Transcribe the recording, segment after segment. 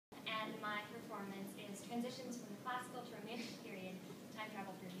transitions from the classical to romantic period, time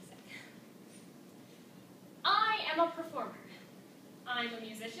travel through music. I am a performer. I'm a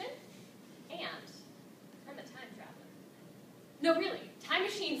musician, and I'm a time traveler. No, really, time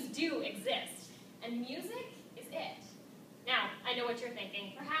machines do exist, and music is it. Now, I know what you're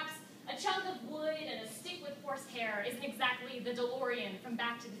thinking. Perhaps a chunk of wood and a stick with forced hair isn't exactly the DeLorean from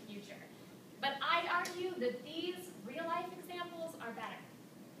Back to the Future. But I'd argue that these real-life examples are better.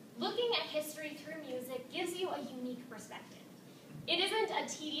 Looking at history through music gives you a unique perspective. It isn't a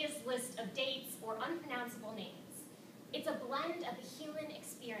tedious list of dates or unpronounceable names. It's a blend of the human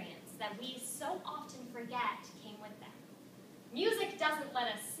experience that we so often forget came with them. Music doesn't let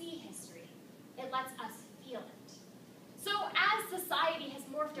us see history, it lets us feel it. So as society has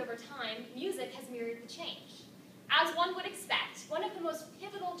morphed over time, music has mirrored the change. As one would expect, one of the most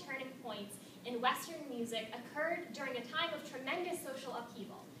pivotal turning points in Western music occurred during a time of tremendous social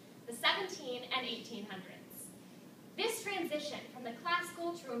upheaval, the 1700s and 1800s. This transition from the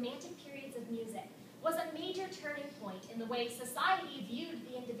classical to romantic periods of music was a major turning point in the way society viewed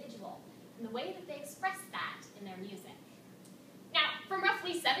the individual and the way that they expressed that in their music. Now, from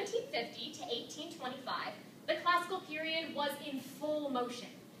roughly 1750 to 1825, the classical period was in full motion.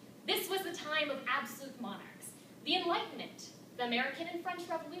 This was the time of absolute monarchs, the Enlightenment, the American and French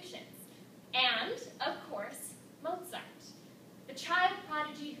revolutions, and, of course, Mozart, the child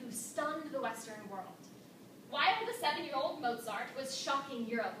prodigy who stunned the Western world. While the 7-year-old Mozart was shocking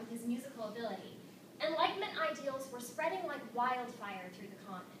Europe with his musical ability, Enlightenment ideals were spreading like wildfire through the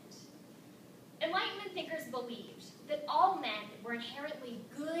continent. Enlightenment thinkers believed that all men were inherently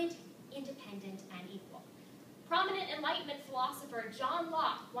good, independent, and equal. Prominent Enlightenment philosopher John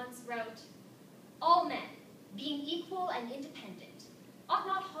Locke once wrote, "All men, being equal and independent, ought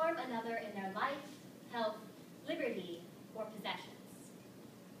not harm another in their life, health, liberty, or possessions."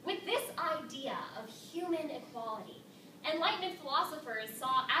 With this idea of human equality, Enlightenment philosophers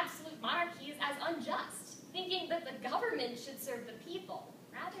saw absolute monarchies as unjust, thinking that the government should serve the people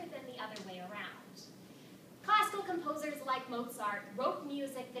rather than the other way around. Classical composers like Mozart wrote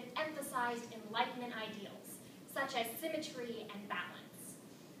music that emphasized Enlightenment ideals, such as symmetry and balance.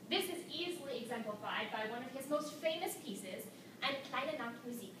 This is easily exemplified by one of his most famous pieces, Eine kleine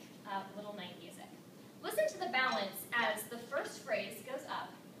Nachtmusik, Little Night Music. Listen to the balance as the first phrase goes up,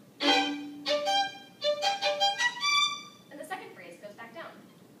 and the second phrase goes back down.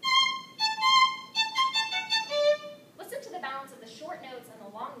 Listen to the balance of the short notes and the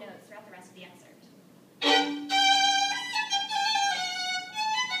long notes throughout the rest of the excerpt.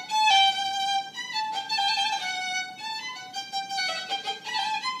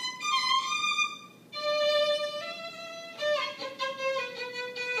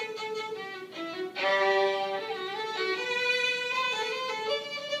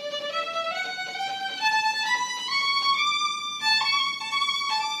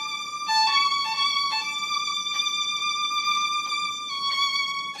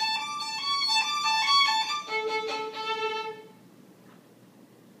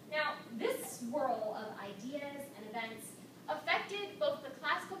 Swirl of ideas and events affected both the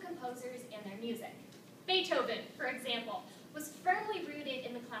classical composers and their music. Beethoven, for example, was firmly rooted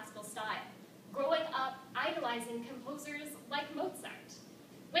in the classical style, growing up idolizing composers like Mozart.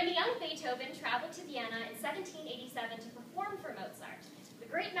 When the young Beethoven traveled to Vienna in 1787 to perform for Mozart, the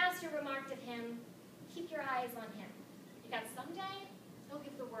great master remarked of him, "Keep your eyes on him, because someday he'll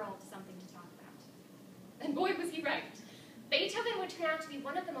give the world something to talk about." And boy, was he right. Beethoven would turn out to be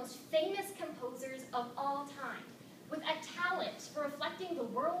one of the most famous composers of all time, with a talent for reflecting the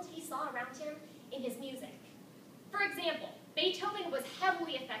world he saw around him in his music. For example, Beethoven was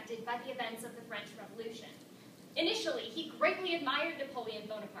heavily affected by the events of the French Revolution. Initially, he greatly admired Napoleon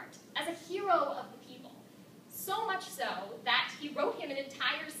Bonaparte as a hero of the people, so much so that he wrote him an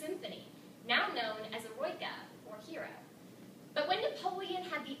entire symphony, now known as Eroica, or Hero. But when Napoleon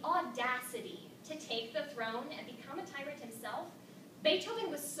had the audacity to take the throne and become a tyrant himself,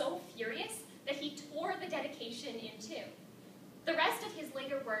 Beethoven was so furious that he tore the dedication in two. The rest of his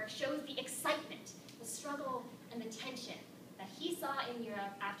later work shows the excitement, the struggle, and the tension that he saw in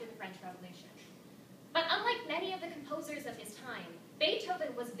Europe after the French Revolution. But unlike many of the composers of his time,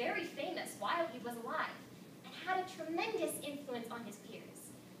 Beethoven was very famous while he was alive and had a tremendous influence on his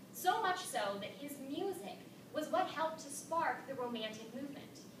peers, so much so that his music was what helped to spark the Romantic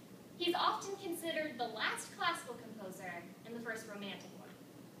movement. He's often considered the last classical composer and the first Romantic one.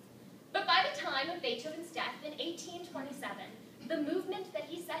 But by the time of Beethoven's death in 1827, the movement that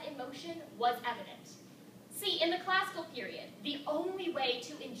he set in motion was evident. See, in the classical period, the only way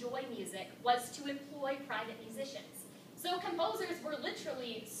to enjoy music was to employ private musicians. So composers were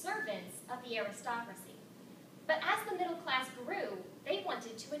literally servants of the aristocracy. But as the middle class grew, they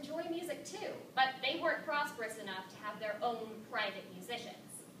wanted to enjoy music too, but they weren't prosperous enough to have their own private musicians.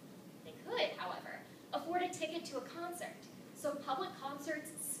 They could, however, afford a ticket to a concert, so public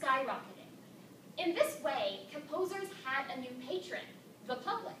concerts skyrocketed. In this way, composers had a new patron, the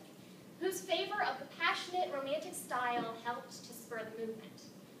public, whose favor of the passionate romantic style helped to spur the movement.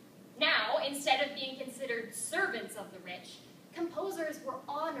 Now, instead of being considered servants of the rich, composers were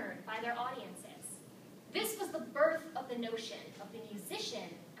honored by their audiences. This was the birth of the notion of the musician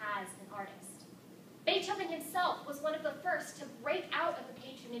as an artist. Beethoven himself was one of the first to break out of the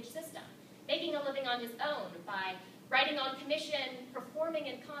patronage system, making a living on his own by writing on commission, performing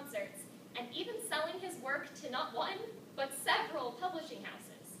in concerts, and even selling his work to not one, but several publishing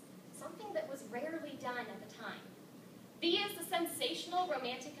houses, something that was rarely done at the time. These, the sensational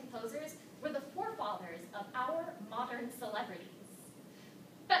romantic composers, were the forefathers of our modern celebrities.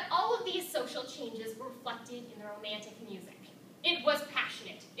 But all of these social changes were reflected in the romantic music. It was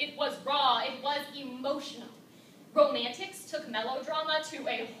passionate, it was raw, it was emotional. Romantics took melodrama to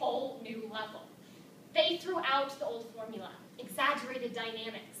a whole new level. They threw out the old formula, exaggerated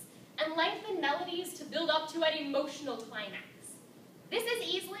dynamics, and lengthened melodies to build up to an emotional climax. This is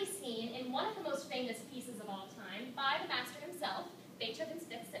easily seen in one of the most famous pieces of all time by the master himself, Beethoven's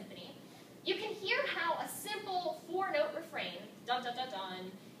Fifth Symphony. You can hear how a simple four-note refrain, dun dun dun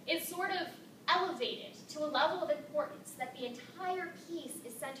dun, is sort of elevated to a level of importance that the entire piece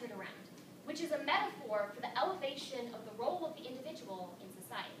is centered around, which is a metaphor for the elevation of the role of the individual in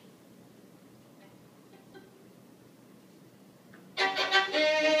society.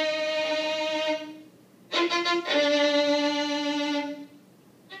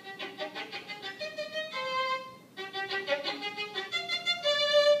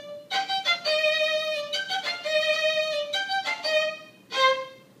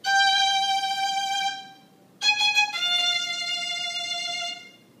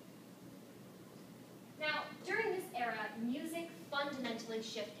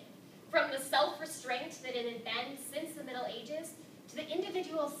 Shifted from the self-restraint that it had been since the Middle Ages to the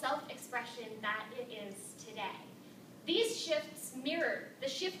individual self-expression that it is today. These shifts mirrored the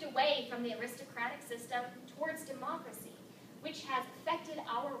shift away from the aristocratic system towards democracy, which has affected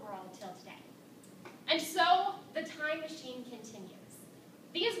our world till today. And so the time machine continues.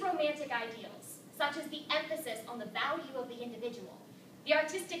 These romantic ideals, such as the emphasis on the value of the individual, the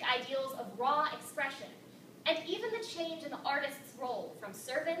artistic ideals of raw expression, and even the change in the artist's role from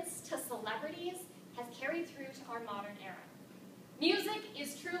servants to celebrities has carried through to our modern era. Music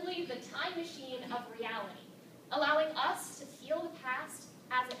is truly the time machine of reality, allowing us to feel the past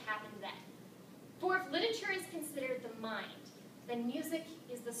as it happened then. For if literature is considered the mind, then music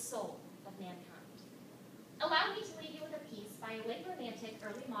is the soul of mankind. Allow me to leave you with a piece by a late romantic,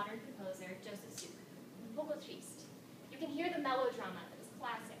 early modern composer, Joseph Suk, Vogeltrist. You can hear the melodrama